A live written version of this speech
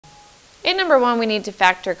In number 1, we need to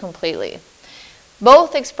factor completely.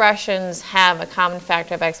 Both expressions have a common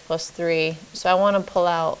factor of x plus 3, so I want to pull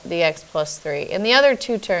out the x plus 3. And the other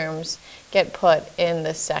two terms get put in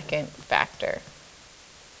the second factor.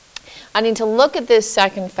 I need to look at this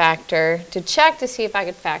second factor to check to see if I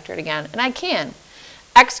could factor it again, and I can.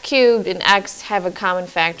 X cubed and x have a common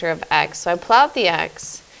factor of x, so I pull out the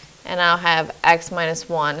x, and I'll have x minus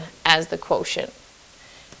 1 as the quotient.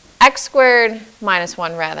 X squared minus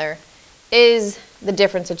 1, rather, is the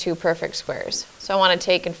difference of two perfect squares. So I want to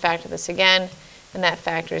take and factor this again, and that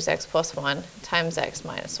factor is x plus 1 times x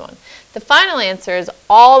minus 1. The final answer is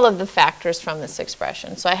all of the factors from this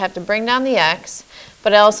expression. So I have to bring down the x,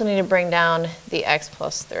 but I also need to bring down the x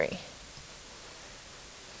plus 3.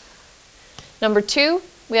 Number 2,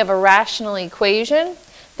 we have a rational equation.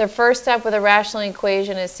 The first step with a rational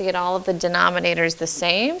equation is to get all of the denominators the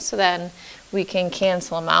same, so then we can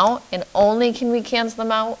cancel them out, and only can we cancel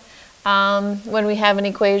them out when we have an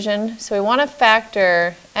equation. So we want to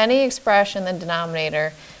factor any expression in the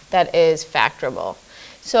denominator that is factorable.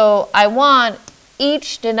 So I want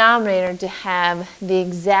each denominator to have the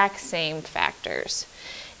exact same factors.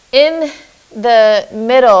 In the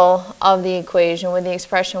middle of the equation with the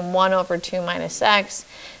expression 1 over 2 minus x,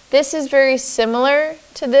 this is very similar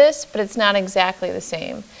to this, but it's not exactly the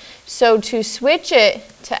same. So to switch it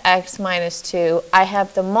to x minus 2, I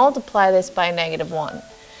have to multiply this by negative 1.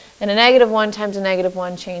 And a negative 1 times a negative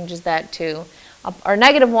 1 changes that to, or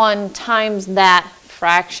negative 1 times that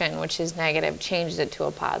fraction, which is negative, changes it to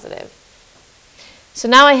a positive. So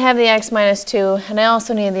now I have the x minus 2, and I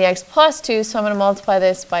also need the x plus 2, so I'm going to multiply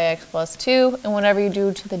this by x plus 2. And whatever you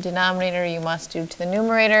do to the denominator, you must do to the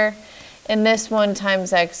numerator. And this one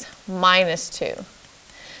times x minus 2.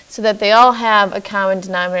 So that they all have a common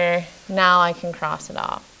denominator, now I can cross it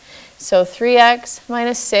off. So 3x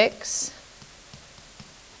minus 6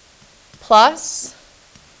 plus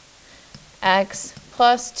x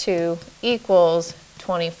plus 2 equals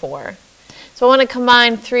 24. So I want to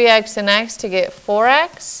combine 3x and x to get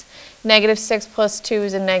 4x. Negative 6 plus 2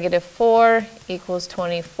 is a negative 4 equals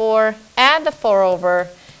 24. Add the 4 over,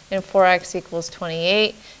 and 4x equals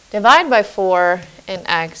 28. Divide by 4, and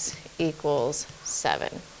x equals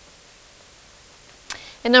 7.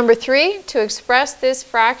 And number 3, to express this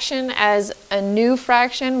fraction as a new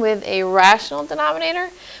fraction with a rational denominator,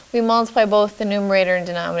 we multiply both the numerator and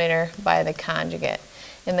denominator by the conjugate.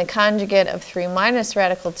 And the conjugate of 3 minus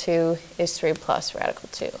radical 2 is 3 plus radical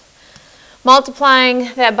 2.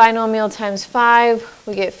 Multiplying that binomial times 5,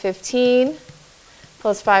 we get 15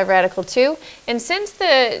 plus 5 radical 2. And since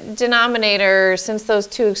the denominator, since those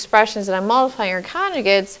two expressions that I'm multiplying are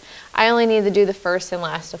conjugates, I only need to do the first and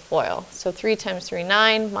last of FOIL. So 3 times 3,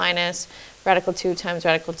 9, minus radical 2 times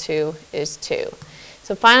radical 2 is 2.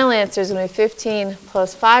 So final answer is going to be 15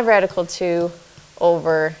 plus 5 radical 2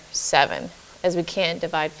 over 7, as we can't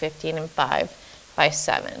divide 15 and 5 by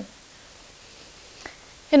 7.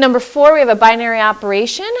 In number 4, we have a binary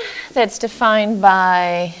operation that's defined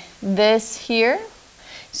by this here.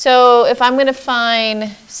 So if I'm going to find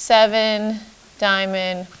 7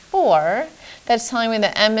 diamond 4, that's telling me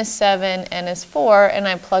that m is 7, n is 4, and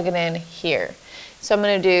I plug it in here. So I'm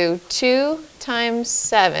going to do 2 times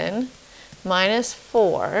 7 minus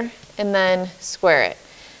 4, and then square it.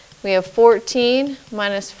 We have 14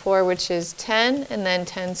 minus 4, which is 10, and then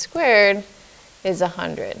 10 squared is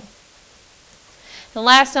 100. And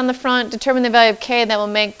last on the front, determine the value of k that will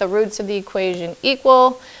make the roots of the equation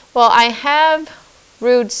equal. Well, I have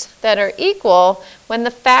roots that are equal when the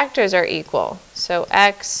factors are equal. So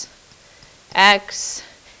x,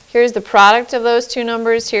 here's the product of those two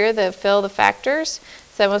numbers here that fill the factors.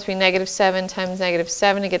 So that must be negative 7 times negative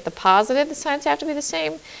 7 to get the positive. The signs have to be the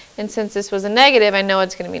same. And since this was a negative, I know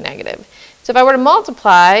it's going to be negative. So if I were to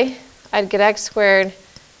multiply, I'd get x squared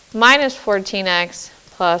minus 14x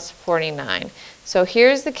plus 49. So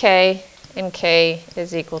here's the k, and k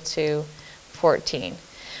is equal to 14.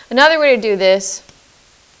 Another way to do this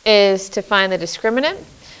is to find the discriminant,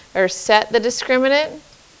 or set the discriminant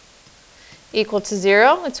equal to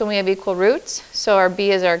 0. That's when we have equal roots. So our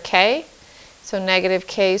b is our k. So negative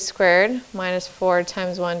k squared minus 4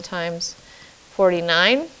 times 1 times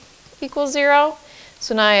 49 equals 0.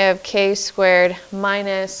 So now I have k squared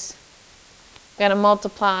minus, I'm going to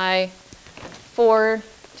multiply 4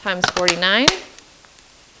 times 49.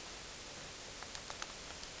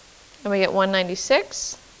 And we get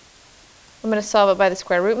 196. I'm going to solve it by the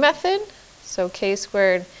square root method. So k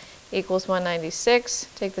squared equals 196.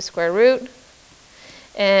 Take the square root.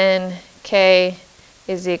 And k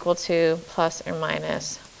is equal to plus or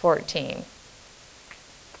minus 14.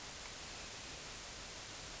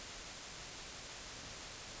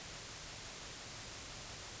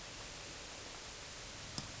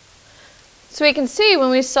 So we can see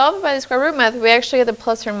when we solve it by the square root method, we actually get the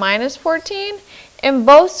plus or minus 14, and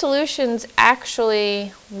both solutions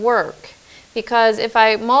actually work. Because if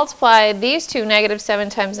I multiply these two,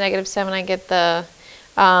 -7 times -7, I get the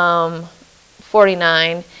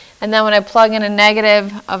 49. And then when I plug in a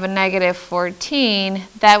negative of a -14,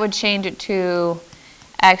 that would change it to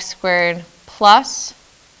x squared plus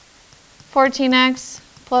 14x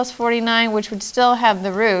plus 49, which would still have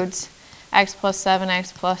the roots, x plus 7,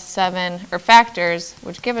 x plus 7, or factors,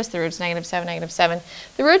 which give us the roots, -7, -7.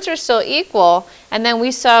 The roots are still equal, and then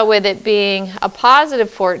we saw with it being a positive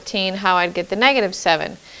 14 how I'd get the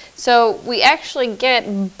 -7. So we actually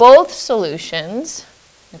get both solutions,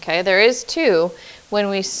 okay, there is two, when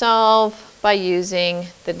we solve by using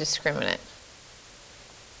the discriminant.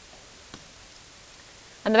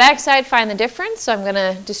 On the back side, find the difference. So I'm going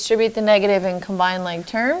to distribute the negative in combined like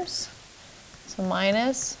terms. So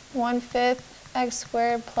minus 1/5 x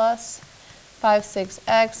squared plus 5,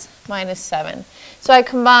 6x minus 7. So I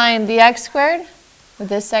combine the x squared with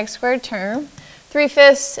this x squared term.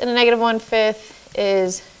 3/5 and a -1/5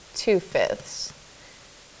 is 2/5.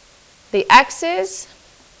 The x's,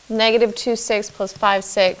 -2/6 plus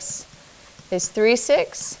 5/6 is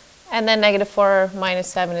 3/6. And then -4 minus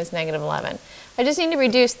 7 is -11. I just need to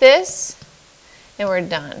reduce this, and we're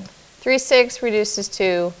done. 3/6 reduces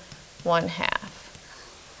to 1/2.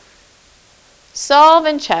 Solve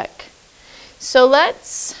and check. So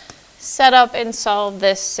let's set up and solve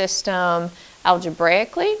this system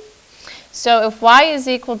algebraically. So if y is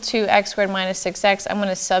equal to x squared minus 6x, I'm going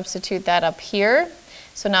to substitute that up here.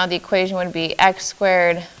 So now the equation would be x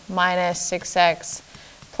squared minus 6x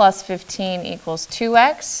plus 15 equals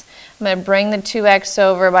 2x. I'm going to bring the 2x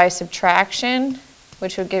over by subtraction,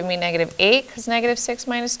 which would give me -8, because -6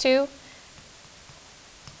 minus 2.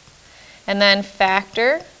 And then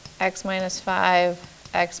factor x minus 5,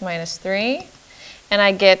 x minus 3. And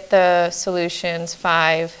I get the solutions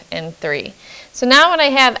 5 and 3. So now when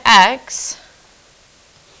I have x,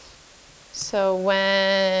 so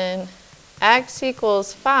when x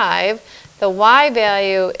equals 5, the y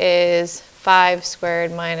value is 5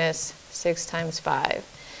 squared minus 6 times 5.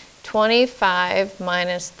 25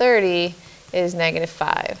 minus 30 is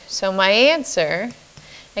 -5. So my answer,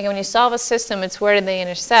 again, when you solve a system, it's where do they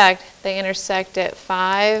intersect? They intersect at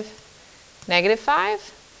 5,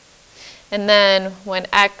 -5. And then when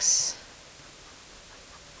x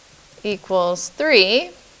equals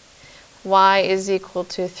 3, y is equal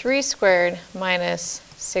to 3 squared minus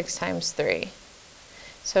 6 times 3.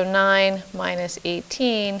 So 9 minus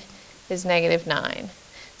 18 is -9.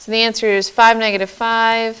 So the answer is 5,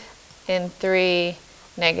 -5, and 3,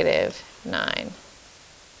 -9.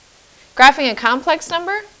 Graphing a complex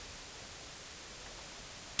number.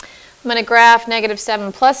 I'm going to graph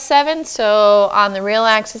 -7 plus 7. So on the real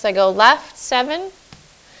axis, I go left 7.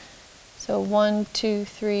 So 1, 2,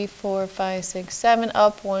 3, 4, 5, 6, 7.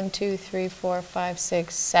 Up 1, 2, 3, 4, 5,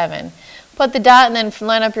 6, 7. Put the dot and then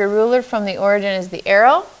line up your ruler from the origin as the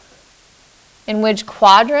arrow. In which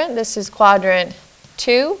quadrant? This is quadrant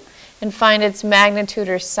 2. And find its magnitude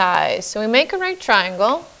or size. So we make a right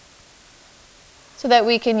triangle so that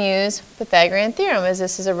we can use Pythagorean theorem, as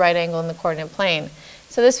this is a right angle in the coordinate plane.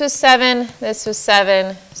 So this was 7, this was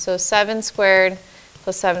 7, so 7 squared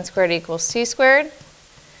plus 7 squared equals c squared.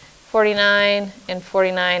 49 and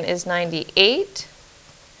 49 is 98.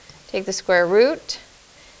 Take the square root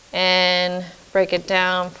and break it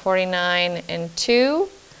down. 49 and 2,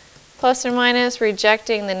 plus or minus,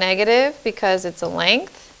 rejecting the negative because it's a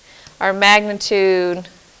length. Our magnitude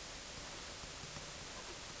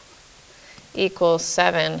equals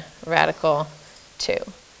 7 radical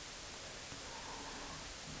 2.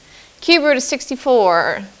 Cube root of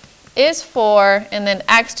 64 is 4, and then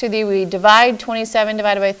x to the, we divide 27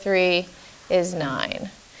 divided by 3 is 9.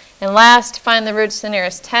 And last, find the roots to the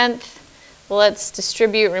nearest tenth. Well, let's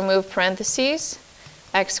distribute, remove parentheses.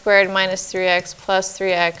 X squared minus 3x plus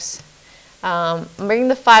 3x. I'm bringing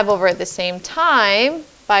the 5 over at the same time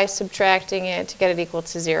by subtracting it to get it equal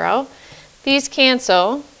to 0. These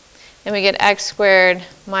cancel, and we get x squared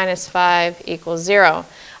minus 5 equals 0.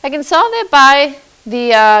 I can solve that by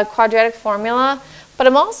the quadratic formula, but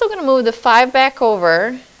I'm also going to move the 5 back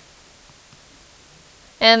over,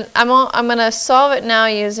 and I'm going to solve it now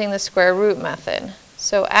using the square root method.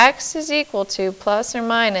 So x is equal to plus or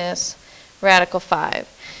minus radical 5.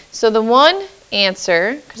 So the one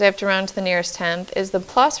answer, because I have to round to the nearest tenth, is the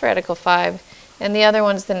plus radical 5, and the other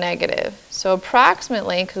one's the negative. So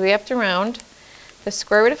approximately, because we have to round, the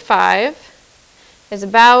square root of 5 is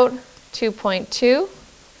about 2.2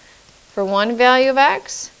 for one value of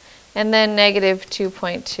x, and then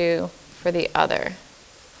 -2.2 for the other.